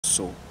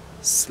Manso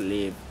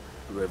slave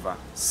river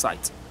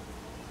site.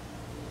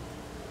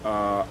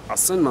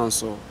 Assin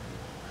Manso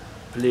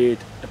played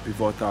a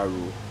pivotal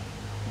role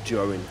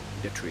during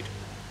the trade.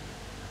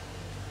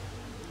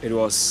 It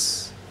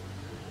was,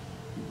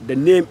 the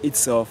name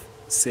itself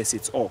says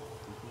it all.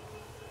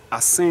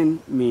 Assin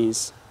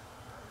means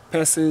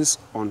persons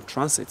on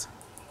transit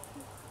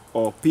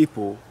or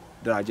people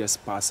that are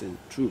just passing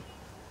through.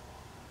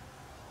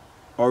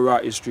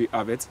 Oral history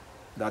have it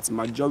that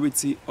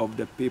majority of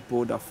the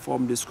people that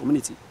formed this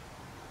community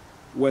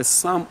were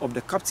some of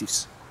the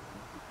captives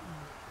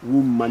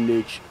who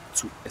managed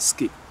to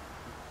escape.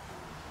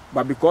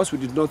 But because we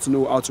did not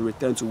know how to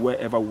return to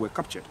wherever we were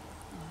captured,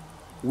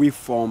 we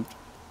formed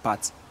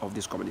part of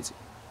this community.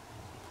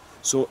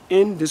 So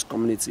in this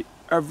community,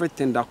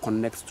 everything that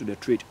connects to the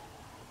trade,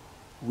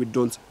 we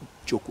don't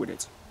joke with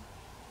it,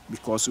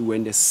 because we were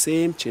in the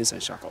same chains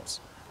and shackles.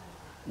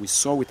 We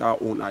saw with our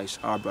own eyes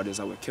our brothers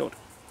that were killed.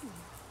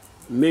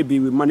 Maybe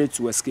we managed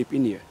to escape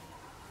in here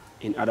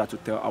in order to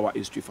tell our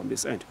history from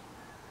this end.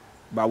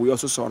 But we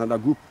also saw another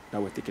group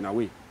that were taken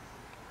away.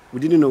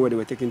 We didn't know where they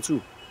were taken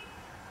to,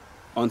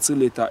 until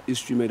later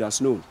history made us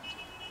know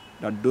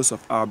that those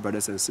of our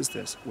brothers and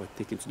sisters were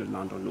taken to the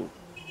land unknown.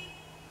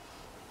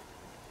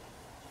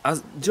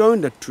 As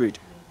during the trade,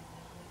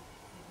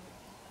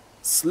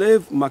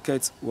 slave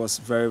market was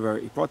very,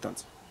 very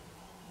important,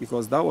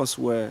 because that was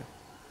where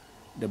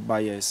the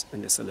buyers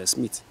and the sellers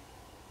meet.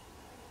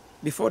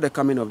 Before the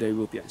coming of the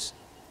Europeans,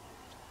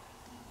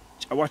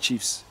 our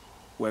chiefs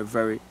were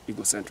very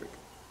egocentric.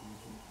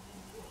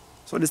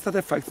 So they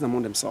started fighting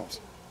among themselves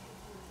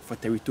for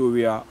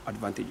territorial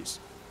advantages.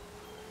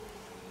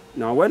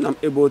 Now, when I'm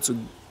able to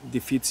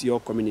defeat your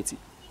community,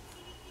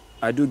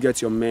 I do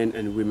get your men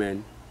and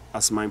women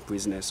as mine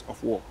prisoners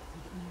of war.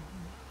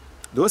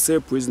 Those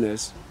same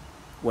prisoners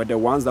were the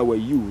ones that were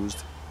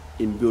used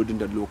in building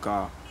the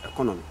local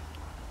economy.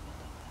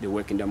 They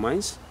work in the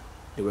mines,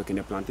 they work in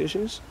the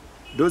plantations.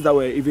 Those that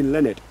were even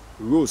learned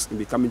rose in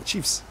becoming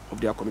chiefs of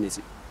their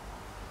community.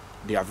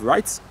 They have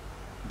rights,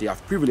 they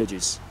have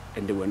privileges,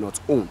 and they were not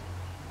owned.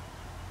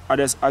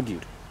 Others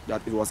argued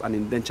that it was an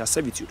indentured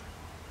servitude.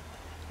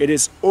 It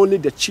is only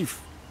the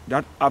chief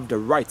that have the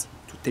right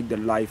to take the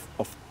life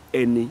of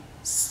any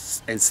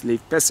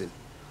enslaved person,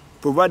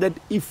 provided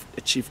if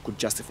the chief could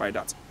justify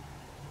that.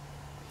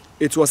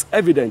 It was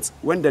evident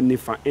when the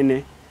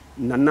Nifaene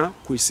Nana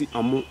Kwesi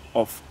Amu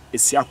of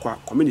Esiakwa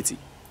community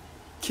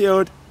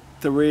killed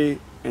 3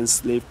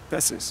 enslaved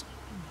persons.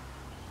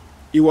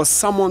 He was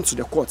summoned to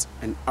the court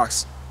and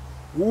asked,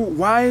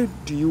 why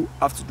do you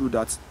have to do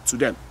that to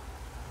them?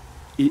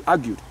 He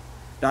argued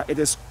that it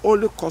is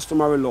only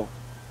customary law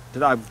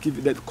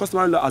that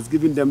customary law has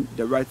given them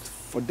the right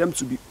for them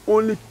to be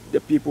only the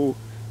people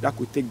that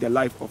could take the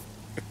life of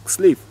a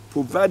slave,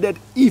 provided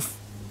if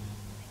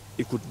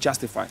it could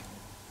justify.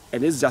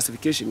 And his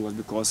justification was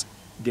because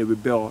they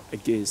rebelled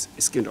against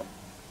his kingdom.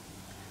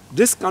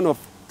 This kind of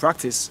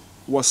practice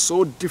was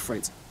so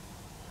different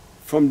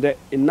from the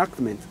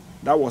enactment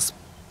that was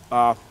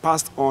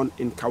passed on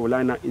in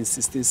Carolina in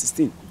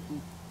 1616.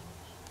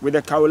 With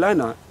the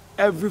Carolina,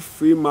 every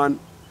free man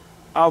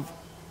have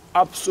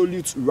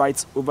absolute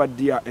rights over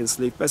their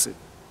enslaved person.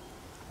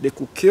 They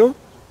could kill,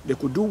 they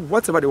could do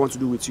whatever they want to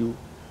do with you,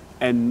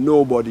 and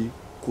nobody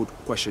could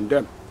question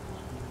them.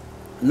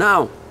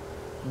 Now,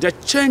 the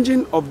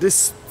changing of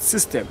this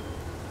system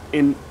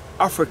in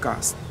Africa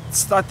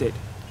started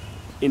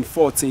in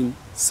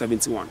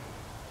 1471.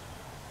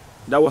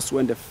 That was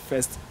when the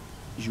first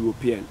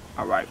European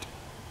arrived.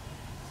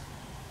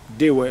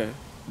 They were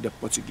the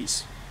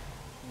Portuguese.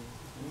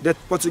 The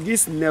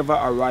Portuguese never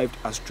arrived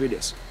as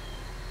traders.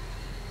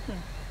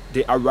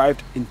 They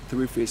arrived in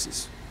 3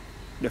 phases.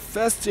 The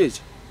first stage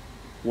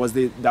was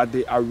that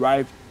they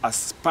arrived as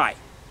spies.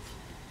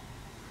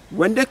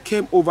 When they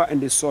came over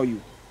and they saw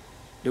you,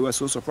 they were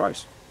so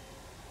surprised.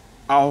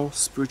 How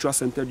spiritual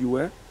centered you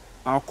were,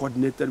 how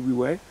coordinated we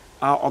were,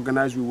 how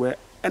organized we were,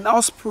 and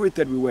how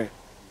spirited we were.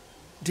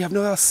 They have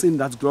never seen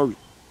that glory.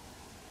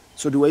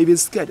 So they were even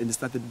scared, and they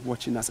started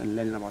watching us and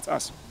learning about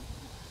us.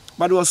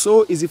 But it was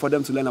so easy for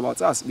them to learn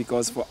about us,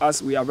 because for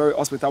us, we are very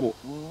hospitable.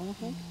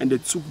 And they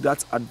took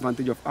that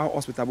advantage of how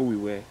hospitable we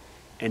were,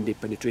 and they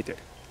penetrated.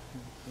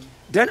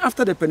 Then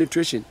after the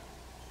penetration,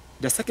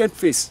 the second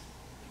phase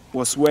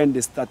was when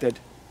they started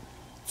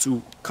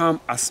to come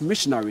as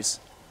missionaries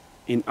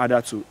in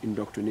order to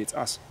indoctrinate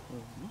us.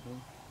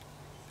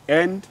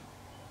 And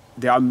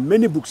there are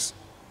many books,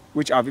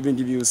 which I've even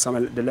given you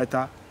some, the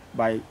letter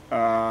by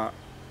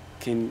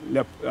King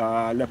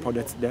Leopold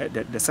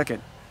II,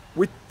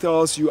 which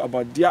tells you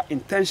about their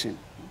intention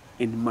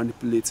in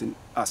manipulating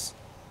us.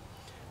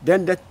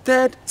 Then the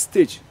third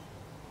stage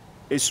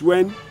is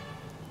when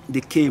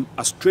they came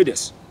as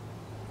traders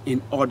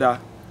in order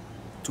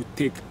to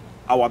take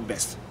our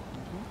best.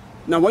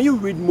 Now, when you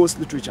read most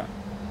literature,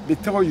 they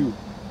tell you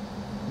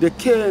they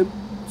came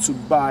to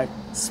buy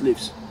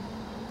slaves.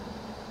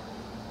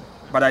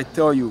 But I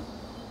tell you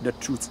the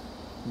truth,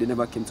 they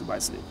never came to buy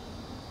slaves.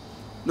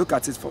 Look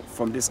at it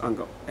from this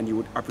angle, and you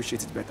would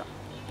appreciate it better.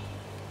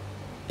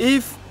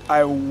 If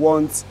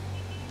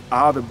I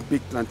have a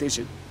big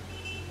plantation,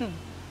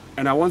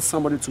 and I want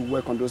somebody to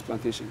work on those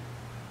plantations,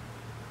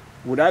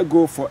 would I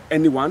go for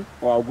anyone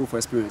or I'll go for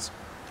experience?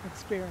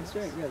 Experience.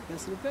 Yeah,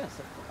 that's the best,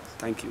 of course.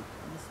 Thank you.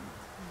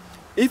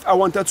 If I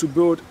wanted to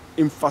build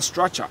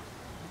infrastructure,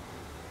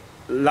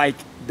 like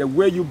the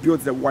way you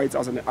built the White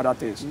House and the other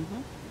things,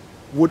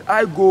 would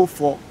I go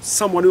for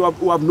someone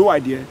who have no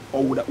idea,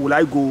 or would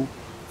I go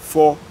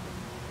for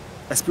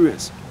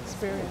experience?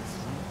 Experience.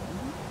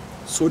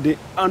 So they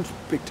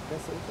handpicked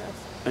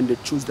and they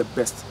choose the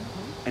best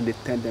and they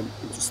turn them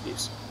into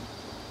slaves.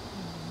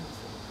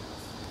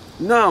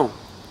 Now,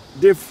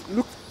 they've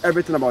looked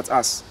everything about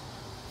us.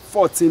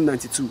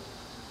 1492,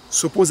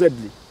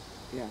 supposedly,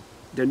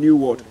 the New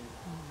World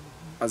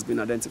has been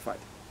identified.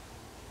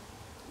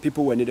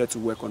 People were needed to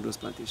work on those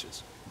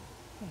plantations.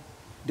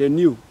 They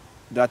knew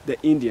that the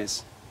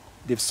Indians,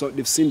 they've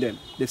seen them.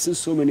 They've seen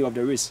so many of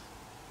the race,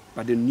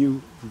 but they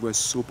knew we were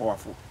so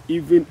powerful.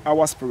 Even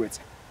our spirit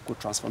could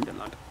transform the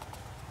land.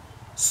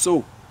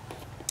 So,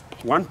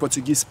 one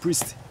Portuguese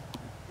priest,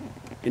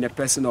 in a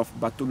person of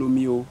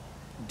Bartolomeu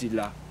de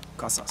las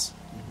Casas,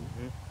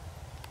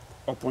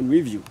 upon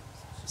review,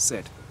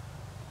 said,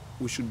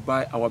 we should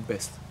buy our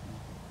best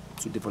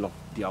to develop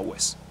their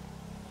west.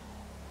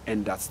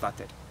 And that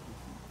started.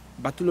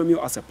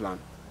 Bartolomeu has a plan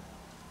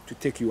to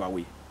take you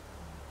away.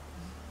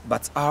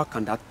 But how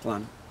can that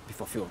plan be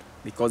fulfilled?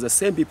 Because the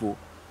same people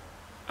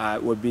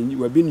were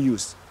being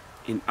used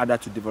in order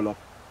to develop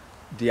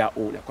their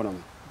own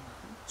economy.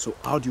 So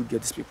how do you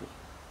get these people?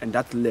 And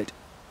that led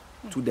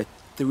to the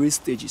 3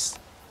 stages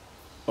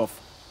of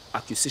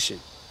acquisition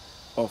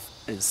of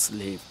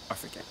enslaved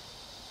African.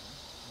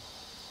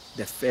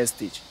 The first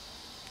stage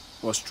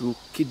was through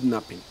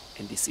kidnapping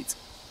and deceit.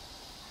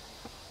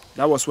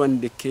 That was when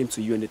they came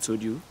to you and they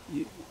told you,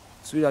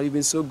 sweetheart, you've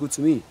been so good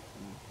to me.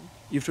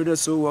 You've treated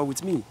so well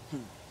with me.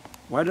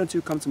 Why don't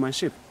you come to my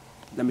ship?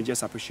 Let me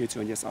just appreciate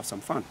you and just have some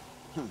fun.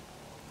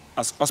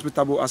 As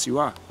hospitable as you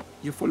are,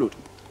 you followed.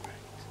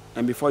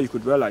 And before you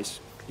could realize,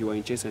 you were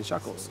in chains and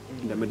shackles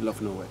in the middle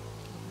of nowhere.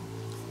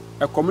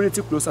 A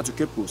community closer to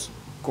Cape Coast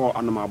called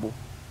Anomabo.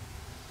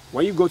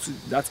 When you go to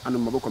that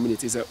Anomabo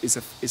community,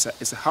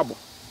 it's a harbor.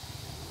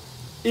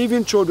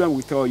 Even children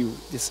will tell you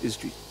this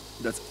history,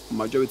 that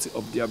majority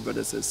of their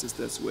brothers and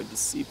sisters were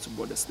deceived to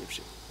board the slave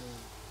ship.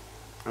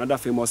 Another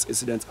famous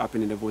incident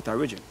happened in the Volta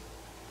region,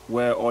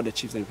 where all the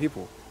chiefs and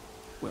people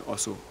were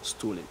also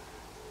stolen.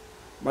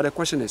 But the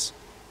question is,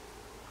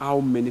 how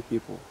many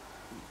people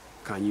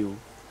can you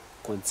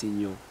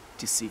continue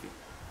deceiving?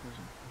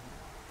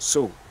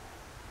 So,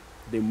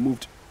 they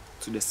moved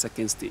to the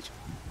second stage.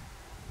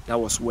 That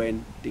was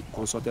when they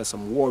consulted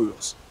some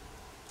warriors,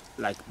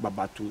 like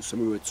Babatu,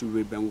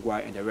 Somiretu,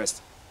 Bengwa, and the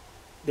rest.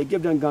 They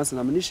gave them guns and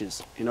ammunition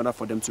in order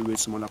for them to raid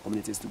smaller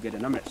communities to get the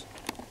numbers.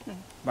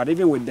 But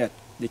even with that,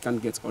 they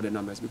can't get all the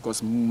numbers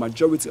because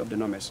majority of the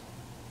numbers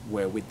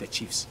were with the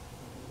chiefs.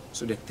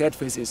 So the third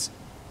phase is,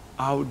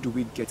 how do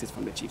we get it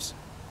from the chiefs?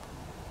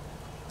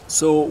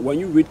 So when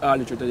you read our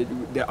literature,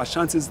 the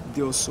Ashantis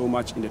deal so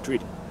much in the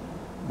trade.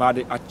 But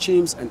the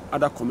Achims and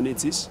other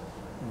communities,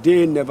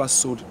 they never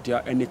sold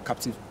any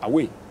captives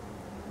away.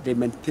 They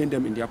maintained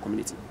them in their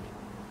community.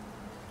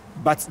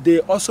 But they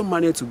also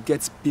managed to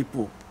get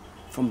people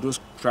from those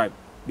tribes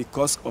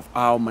because of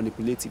how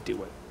manipulative they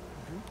were.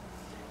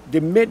 They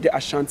made the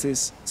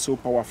Ashantis so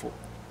powerful,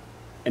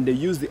 and they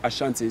used the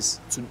Ashantis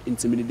to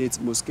intimidate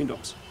most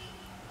kingdoms.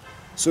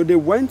 So they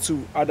went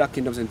to other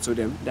kingdoms and told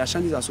them, the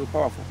Ashantis are so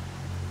powerful.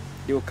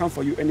 They will come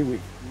for you anyway.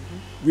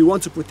 We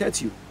want to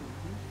protect you.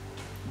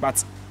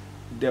 But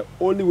the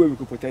only way we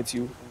could protect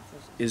you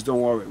is,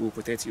 don't worry, we'll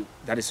protect you.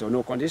 That is on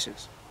no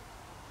conditions.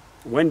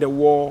 When the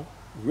war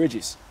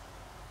rages,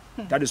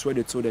 that is where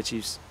they told the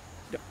chiefs,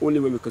 the only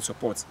way we could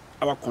support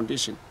our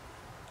condition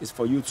is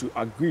for you to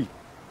agree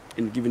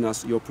in giving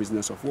us your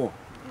prisoners of war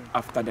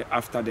after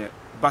the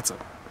battle.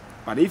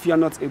 But if you are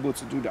not able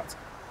to do that,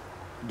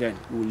 then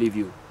we will leave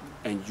you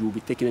and you will be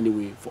taken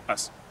anyway for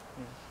us.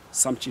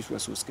 Some chiefs were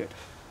so scared,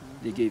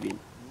 they gave in.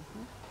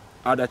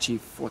 Other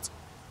chiefs fought,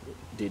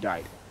 they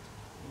died.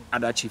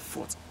 Other chiefs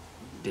fought,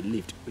 they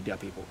lived with their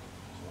people.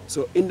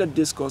 So in the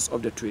discourse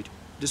of the trade,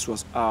 this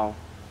was how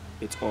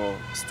it all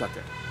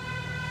started.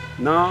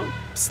 Now,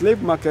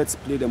 slave markets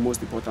play the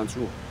most important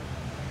role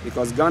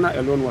because Ghana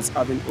alone was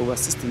having over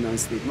 69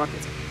 slave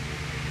markets.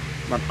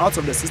 But out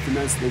of the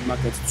 69 slave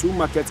markets, 2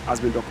 markets has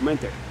been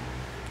documented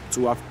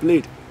to have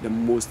played the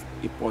most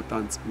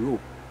important role.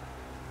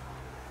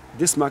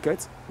 This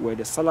market were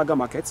the Salaga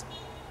market,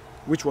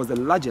 which was the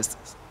largest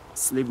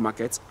slave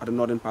market at the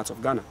northern part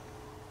of Ghana.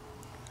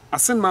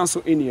 Assin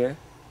Manso in here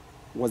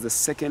was the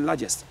second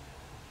largest,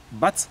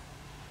 but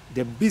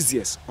the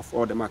busiest of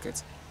all the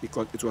markets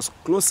because it was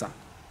closer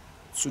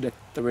to the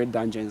 3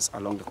 dungeons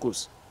along the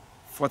coast: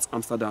 Fort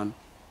Amsterdam,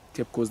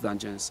 Cape Coast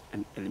dungeons,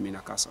 and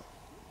Elmina Castle.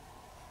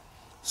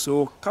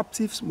 So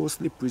captives,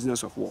 mostly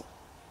prisoners of war,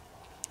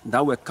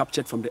 that were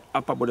captured from the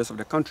upper borders of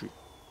the country.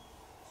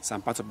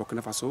 Some parts of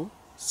Burkina Faso,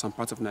 some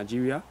parts of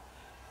Nigeria,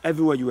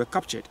 everywhere you were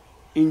captured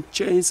in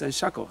chains and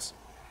shackles.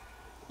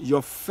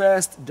 your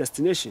first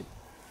destination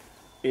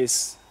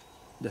is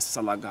the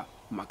Salaga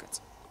market.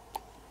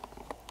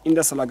 In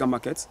the Salaga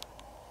market,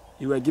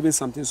 you were given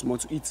something small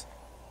to eat,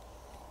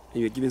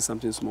 and you were given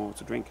something small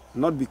to drink.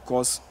 Not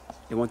because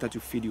they wanted to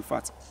feed you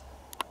fat,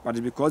 but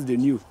it's because they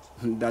knew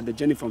that the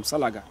journey from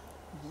Salaga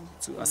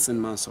to Assin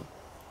Manso,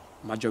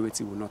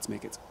 majority will not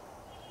make it.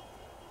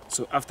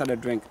 So after the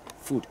drink,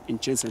 food in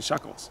chains and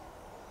shackles,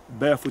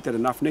 barefooted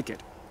and half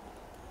naked,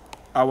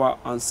 our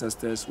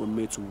ancestors were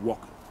made to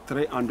walk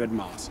 300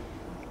 miles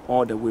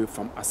all the way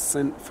from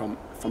Assin,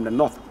 from the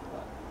north,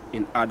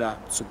 in order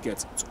to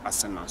get to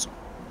Assin Manso.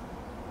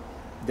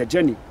 The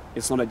journey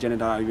is not a journey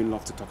that I even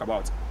love to talk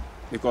about,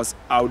 because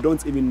I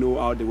don't even know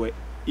how they were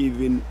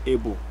even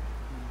able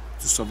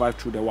to survive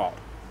through the wild.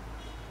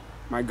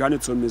 My granny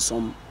told me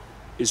some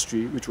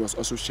history, which was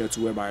also shared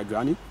to her by her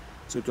granny.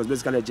 So it was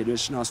basically a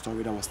generational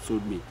story that was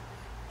told me.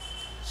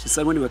 She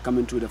said when they were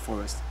coming through the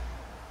forest,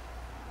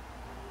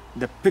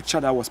 the picture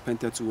that was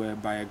painted to her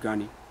by her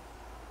granny,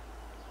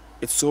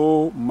 it's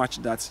so much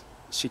that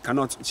she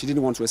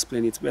didn't want to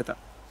explain it better.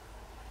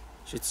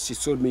 She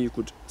told me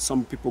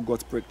some people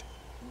got pricked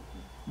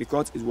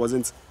because it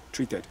wasn't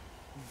treated.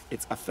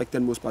 It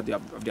affected most part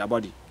of their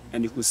body.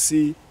 And you could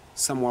see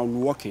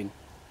someone walking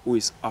who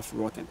is half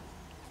rotten.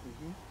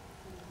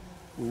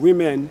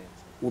 Women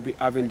will be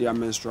having their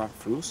menstrual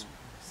flows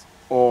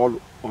all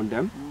on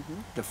them.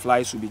 The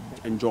flies will be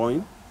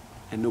enjoying,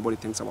 and nobody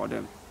thinks about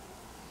them.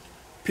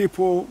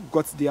 People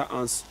got their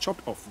hands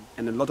chopped off,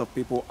 and a lot of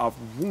people have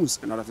wounds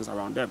and other things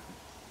around them.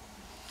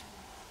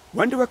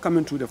 When they were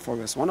coming through the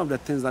forest, one of the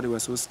things that they were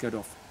so scared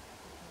of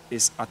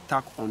is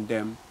attack on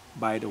them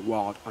by the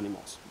wild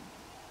animals.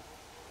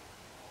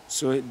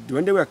 So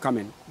when they were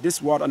coming,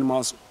 these wild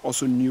animals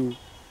also knew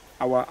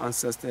our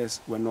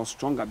ancestors were not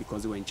stronger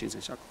because they were in chains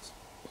and shackles.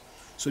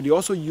 So they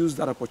also used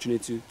that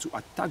opportunity to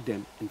attack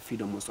them and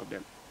feed on most of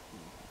them.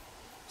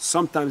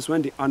 Sometimes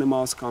when the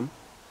animals come,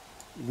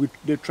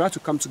 they try to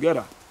come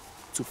together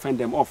to fend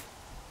them off.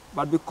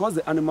 But because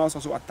the animals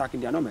also attack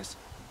in their numbers,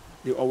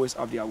 they always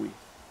have their way.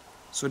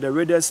 So the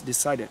raiders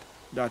decided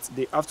that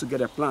they have to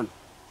get a plan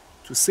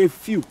to save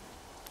few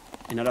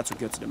in order to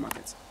get to the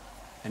market.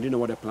 And you know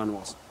what the plan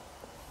was?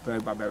 Very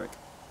barbaric.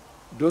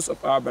 Those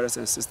of our brothers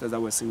and sisters that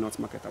were seen not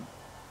marketable,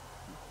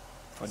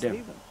 for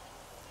them,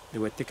 they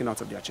were taken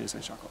out of their chains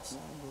and shackles.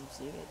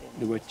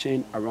 They were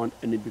chained around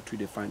any big tree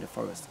they find in the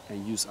forest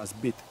and used as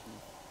bait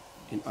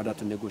in order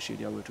to negotiate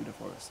their way through the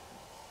forest.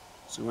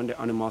 So when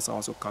the animals are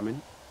also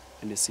coming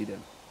and they see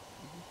them,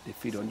 they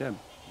feed on them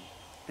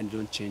and they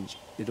don't change.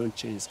 They don't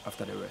change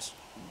after the rest.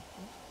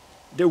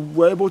 They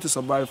were able to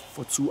survive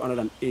for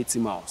 280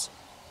 miles,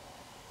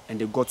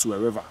 and they got to a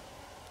river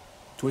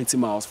 20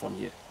 miles from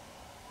here.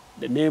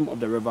 The name of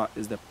the river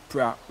is the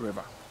Pra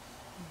River,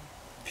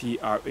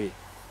 P-R-A.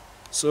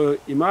 So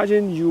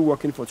imagine you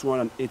walking for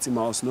 280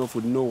 miles, no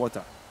food, no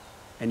water,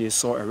 and you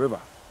saw a river.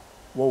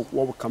 What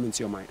would come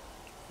into your mind?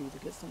 For you to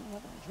get some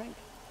water and drink.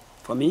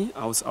 For me,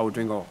 I would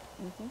drink all.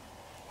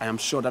 I am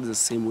sure that is the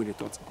same way they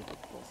thought.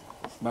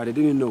 But they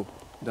didn't know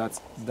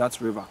that that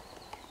river,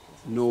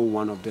 no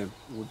one of them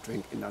would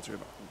drink in that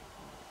river.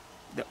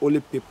 The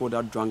only people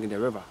that drank in the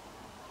river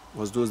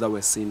was those that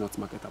were seen not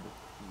marketable.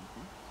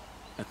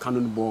 A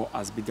cannonball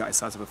as big as the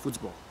size of a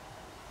football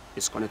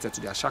is connected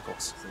to their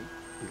shackles.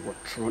 They were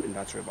thrown in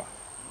that river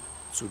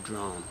to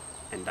drown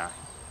and die.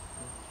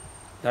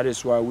 That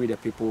is why we, the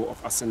people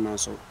of Assin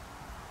Manso,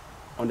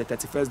 on the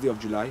 31st day of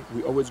July,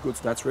 we always go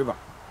to that river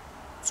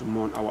to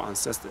mourn our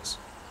ancestors,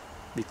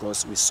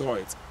 because we saw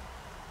it.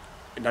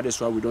 And that is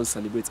why we don't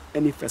celebrate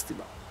any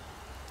festival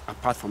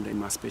apart from the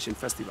Emancipation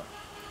Festival,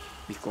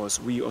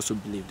 because we also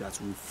believe that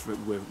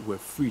we were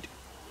freed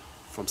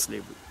from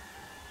slavery.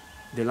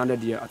 They landed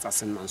here at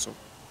Assin Manso.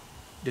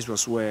 This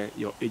was where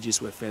your ages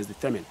were first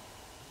determined,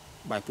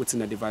 by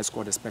putting a device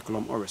called the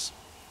speculum oris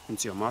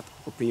into your mouth,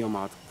 open your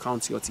mouth,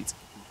 count your teeth,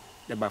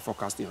 thereby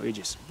forecasting your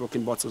ages.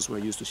 Broken bottles were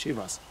used to shave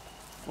us,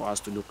 for us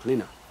to look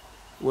cleaner.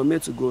 We were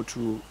made to go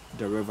through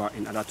the river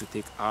in order to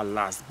take our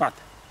last bath.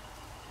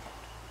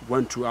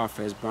 Went through our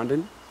first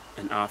branding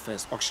and our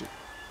first auction.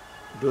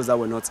 Those that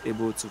were not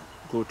able to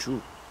go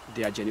through,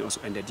 their journey also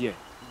ended here.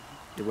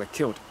 They were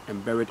killed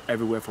and buried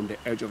everywhere from the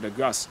edge of the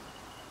grass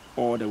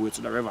all the way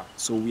to the river.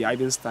 So we are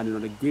even standing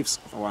on the graves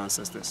of our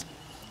ancestors.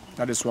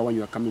 That is why when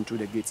you are coming through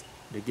the gate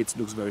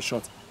looks very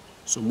short.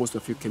 So most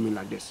of you came in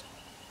like this.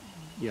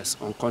 Yes,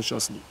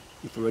 unconsciously,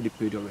 you've already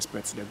paid your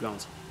respect to the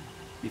grounds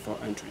before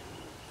entering.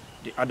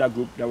 The other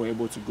group that were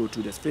able to go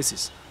through the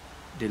spaces,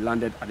 they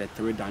landed at the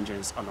 3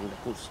 dungeons along the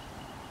coast.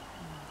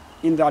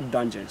 In that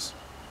dungeons,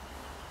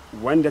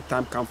 when the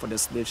time came for the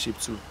slave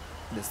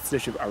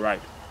ship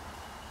arrived,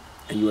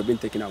 and you were being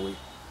taken away,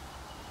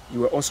 you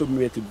were also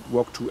made to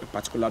walk through a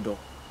particular door.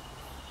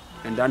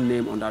 And that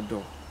name on that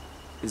door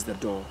is the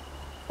door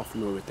of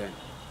no return.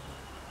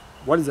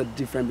 What is the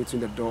difference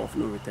between the door of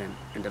no return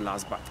and the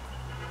last bath?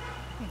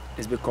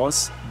 It's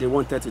because they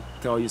wanted to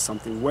tell you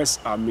something. Words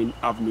have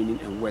meaning,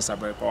 and words are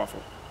very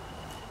powerful.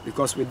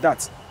 Because with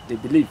that, they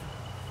believe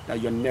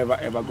that you're never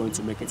ever going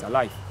to make it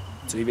alive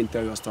to even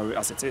tell your story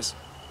as it is.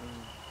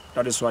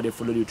 That is why they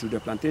followed you through the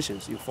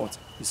plantations. You fought,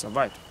 you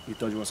survived, you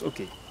thought it was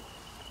okay.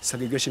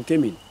 Segregation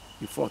came in,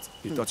 you fought,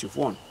 you thought you've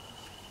won.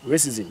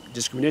 Racism,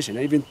 discrimination,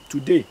 and even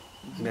today,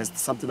 there's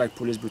something like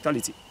police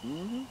brutality.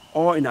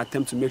 All in an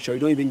attempt to make sure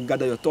you don't even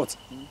gather your thoughts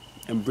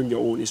and bring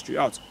your own history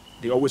out.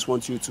 They always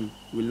want you to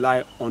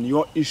rely on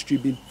your history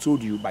being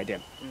told you by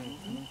them.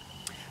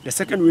 The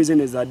second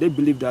reason is that they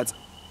believe that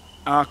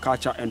our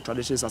culture and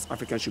traditions as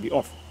Africans should be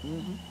off.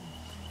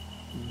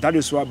 That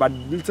is why, but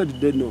little did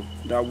they know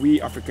that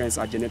we Africans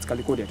are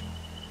genetically coded.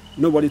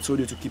 Nobody told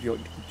you to keep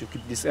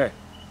this hair.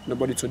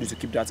 Nobody told you to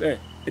keep that hair.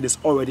 It is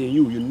already in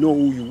you. You know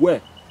who you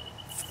were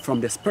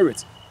from the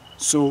spirit.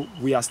 So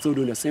we are still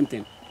doing the same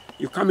thing.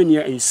 You come in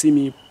here and you see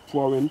me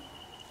pouring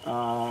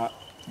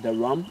the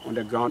rum on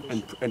the ground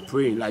and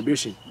praying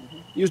libation.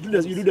 You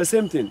do the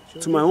same thing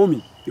to my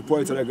homie. You pour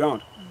it on the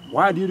ground.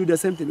 Why do you do the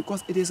same thing?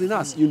 Because it is in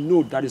us. You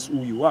know that is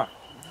who you are.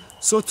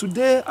 So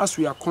today, as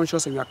we are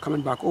conscious and we are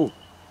coming back home,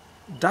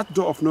 that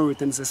door of no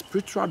return is a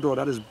spiritual door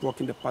that is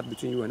blocking the path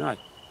between you and I.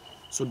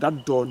 So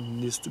that door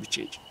needs to be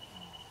changed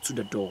to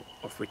the door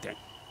of return.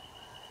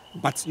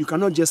 But you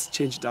cannot just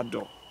change that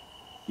door.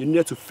 You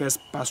need to first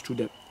pass through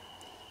the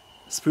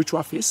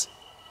spiritual phase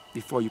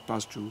before you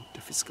pass through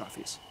the physical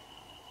phase.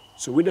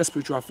 So with the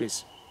spiritual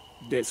phase,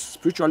 the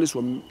spiritualists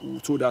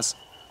told us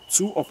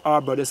 2 of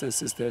our brothers and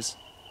sisters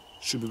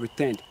should be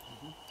returned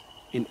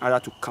in order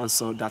to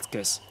cancel that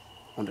curse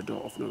on the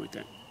door of no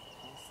return.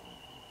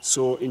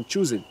 So in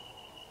choosing,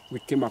 we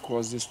came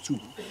across these 2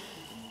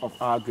 of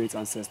our great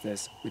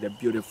ancestors with a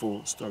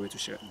beautiful story to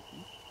share.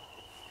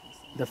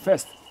 The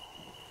first,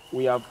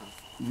 we have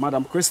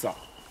Madam Crystal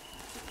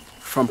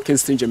from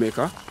Kingston,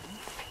 Jamaica.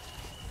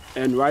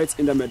 And right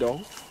in the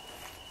middle,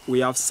 we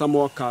have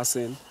Samuel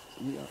Carson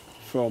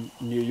from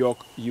New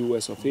York,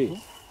 US of A.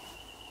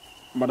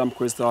 Madam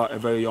Crystal, a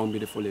very young,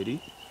 beautiful lady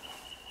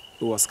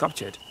who was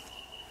captured,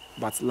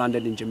 but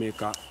landed in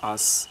Jamaica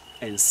as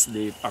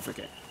enslaved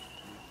African.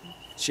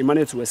 She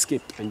managed to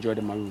escape and join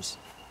the Maroons.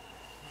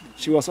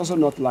 She was also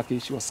not lucky.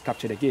 She was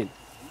captured again,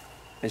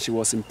 and she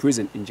was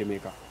imprisoned in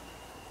Jamaica.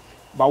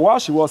 But while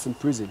she was in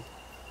prison,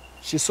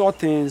 she saw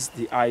things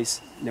the eyes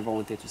never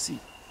wanted to see.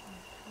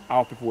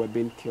 Our people were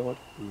being killed,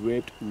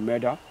 raped,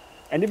 murdered,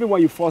 and even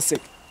when you fall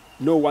sick,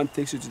 no one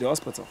takes you to the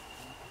hospital.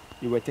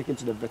 You were taken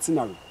to the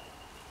veterinary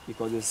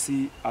because they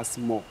see us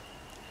more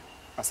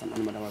as an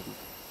animal.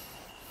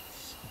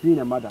 Being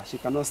a mother, she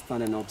cannot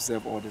stand and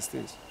observe all these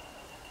things.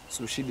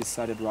 So she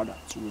decided rather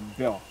to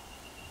rebel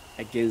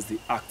against the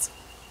act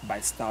by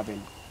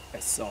starving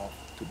herself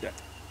to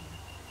death.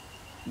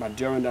 But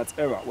during that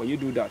era, when you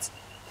do that,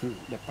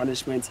 the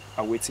punishment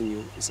awaiting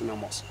you is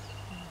enormous.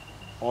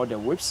 All the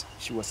whips,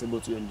 she was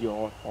able to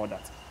endure all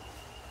that.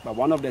 But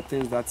one of the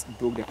things that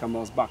broke the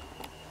camel's back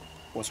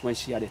was when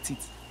she had the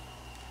teeth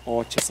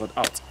all chiseled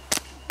out,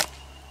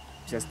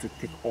 just to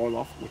take all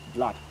off with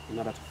blood in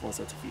order to force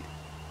her to feed.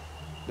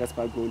 That's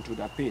by going through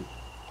that pain.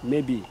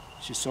 Maybe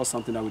she saw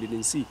something that we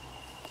didn't see.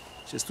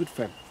 She stood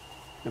firm,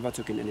 never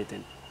took in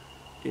anything.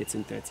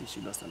 1830,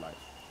 she lost her life.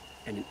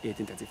 And in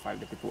 1835,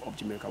 the people of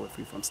Jamaica were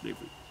free from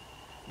slavery.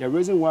 The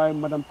reason why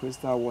Madam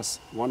Crystal was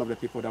one of the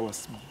people that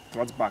was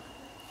brought back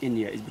in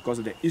here is because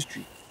of the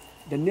history.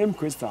 The name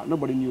Crystal,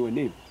 nobody knew her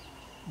name.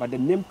 But the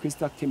name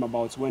Crystal came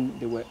about when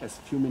they were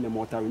exhuming a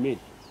mortal remain.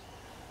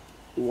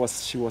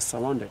 She was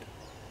surrounded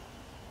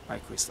by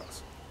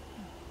crystals.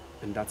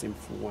 And that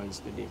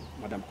influenced the name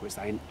Madam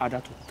Crystal in order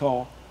to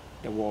tell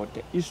the world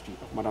the history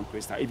of Madam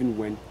Crystal, even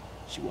when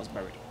she was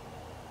buried.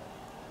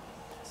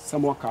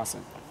 Samuel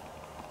Carson,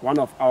 one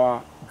of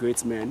our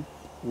great men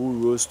who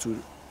rose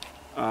to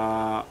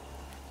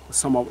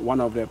one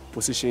of the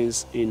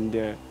positions in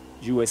the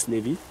U.S.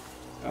 Navy.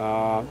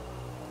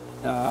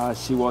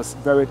 She was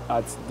buried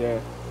at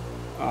the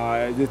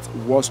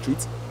Wall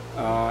Street,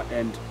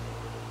 and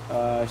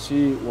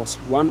she was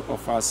one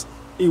of us.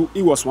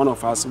 He was one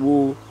of us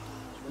who,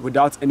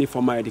 without any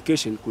formal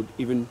education, could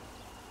even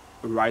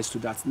rise to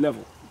that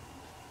level.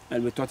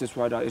 And we thought it's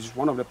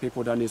one of the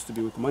people that needs to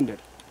be recommended.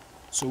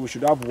 So we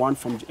should have one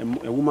from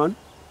a woman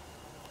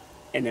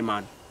and a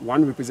man.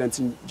 One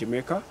representing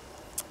Jamaica,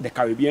 the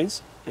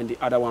Caribbeans, and the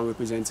other one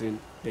representing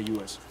the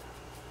US.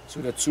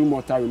 So the 2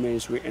 mortal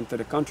remains will enter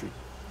the country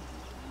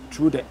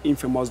through the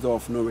infamous door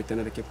of no return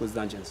at the Cape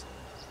Dungeons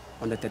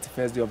on the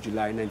 31st day of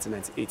July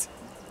 1998.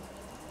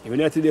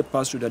 Immediately they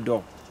passed through the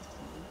door,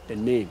 the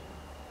name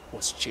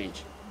was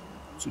changed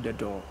to the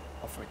door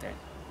of return.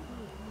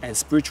 And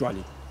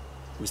spiritually,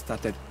 we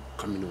started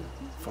coming home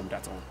from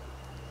that on.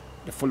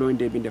 The following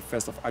day, being the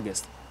 1st of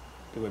August,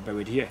 they were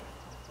buried here.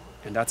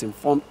 And that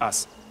informed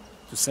us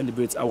to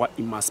celebrate our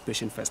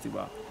Emancipation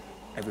Festival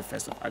every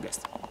 1st of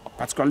August,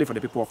 particularly for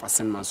the people of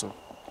Assin Manso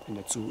and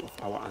the 2 of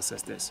our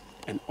ancestors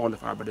and all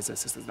of our brothers and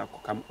sisters that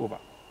could come over.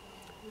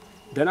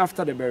 Then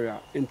after the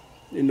burial, in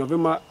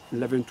November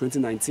 11,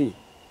 2019,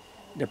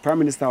 the Prime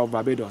Minister of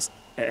Barbados,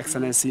 Her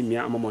Excellency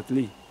Mia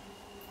Amamontli,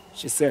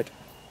 she said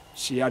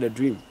she had a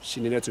dream.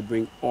 She needed to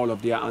bring all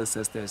of their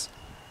ancestors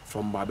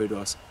from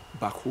Barbados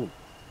back home.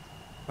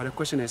 But the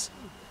question is,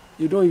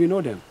 you don't even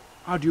know them.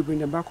 How do you bring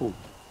them back home?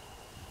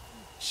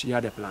 she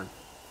had a plan.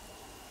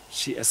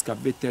 She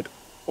excavated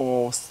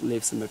all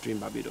slave cemetery in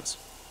Barbados.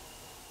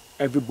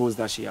 Every bones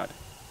that she had,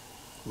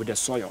 with the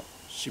soil,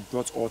 she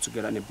brought all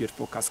together in a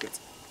beautiful casket,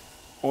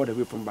 all the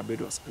way from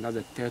Barbados, and that's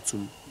the third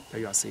tomb that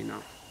you are seeing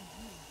now.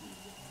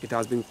 It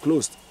has been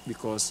closed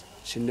because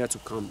she needed to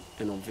come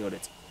and unveil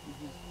it.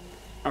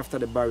 After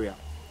the burial,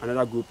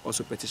 another group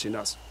also petitioned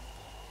us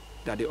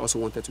that they also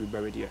wanted to be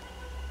buried here.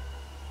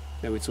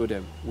 Then we told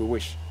them, we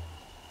wish,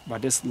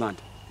 but this land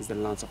is the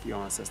lands of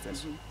your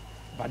ancestors.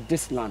 But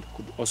this land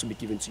could also be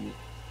given to you.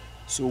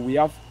 So we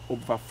have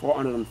over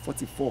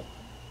 444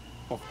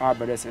 of our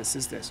brothers and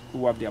sisters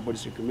who have their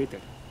bodies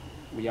cremated.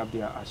 We have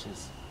their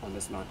ashes on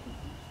this land.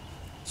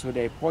 So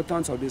the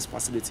importance of this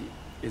facility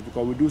is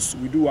because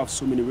we do have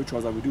so many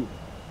rituals that we do.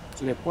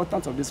 So the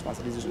importance of this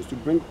facility is to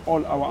bring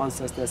all our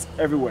ancestors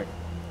everywhere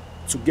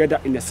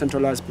together in a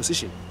centralized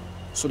position,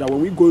 so that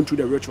when we go into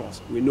the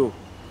rituals, we know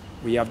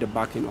we have the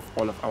backing of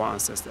all of our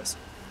ancestors.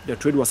 The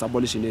trade was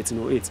abolished in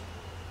 1808,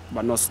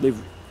 but not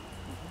slavery.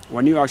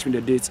 When you ask me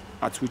the date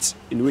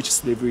in which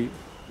slavery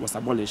was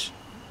abolished,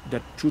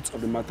 the truth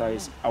of the matter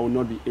is I will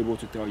not be able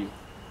to tell you.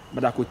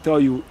 But I could tell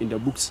you in the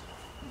books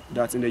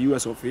that in the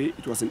US of A,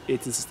 it was in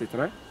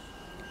 1863,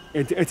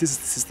 in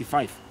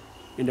 1865.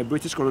 In the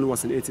British colony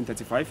was in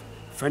 1835,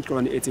 French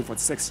colony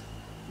 1846.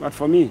 But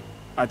for me,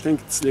 I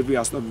think slavery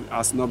has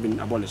not been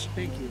abolished.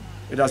 Thank you.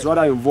 It has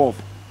rather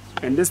evolved.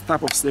 And this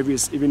type of slavery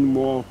is even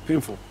more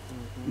painful.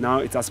 Now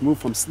it has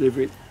moved from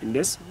slavery in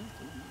this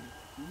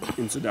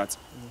into that.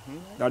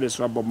 That is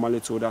what Bob Marley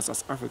told us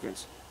as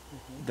Africans,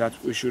 that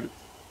we should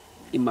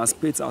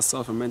emancipate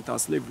ourselves from mental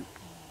slavery.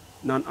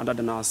 None other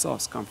than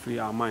ourselves can free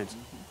our minds.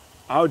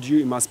 How do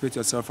you emancipate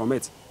yourself from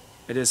it?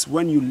 It is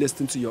when you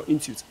listen to your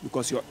intuit,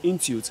 because your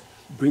intuit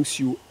brings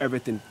you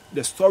everything.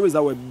 The stories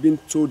that were being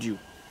told you,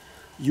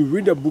 you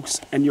read the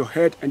books and your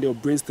head and your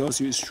brain tells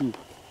you it's true.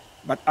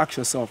 But ask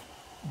yourself,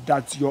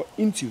 that your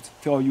intuit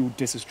tell you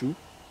this is true?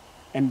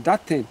 And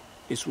that thing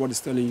is what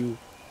is telling you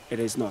it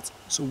is not.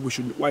 So we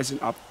should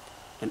wisen up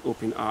and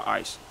open our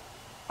eyes.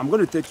 I'm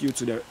going to take you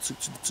to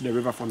the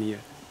river from here.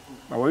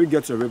 But when we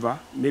get to the river,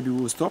 maybe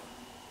we will stop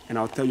and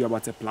I'll tell you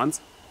about a plant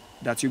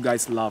that you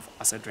guys love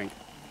as a drink.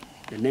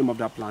 The name of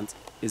that plant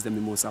is the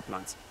mimosa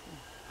plant.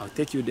 I'll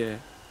take you there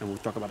and we'll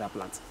talk about that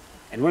plant.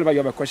 And whenever you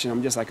have a question,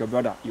 I'm just like your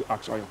brother. You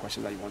ask all your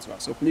questions that you want to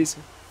ask. So please,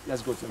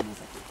 let's go to the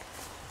mimosa plant.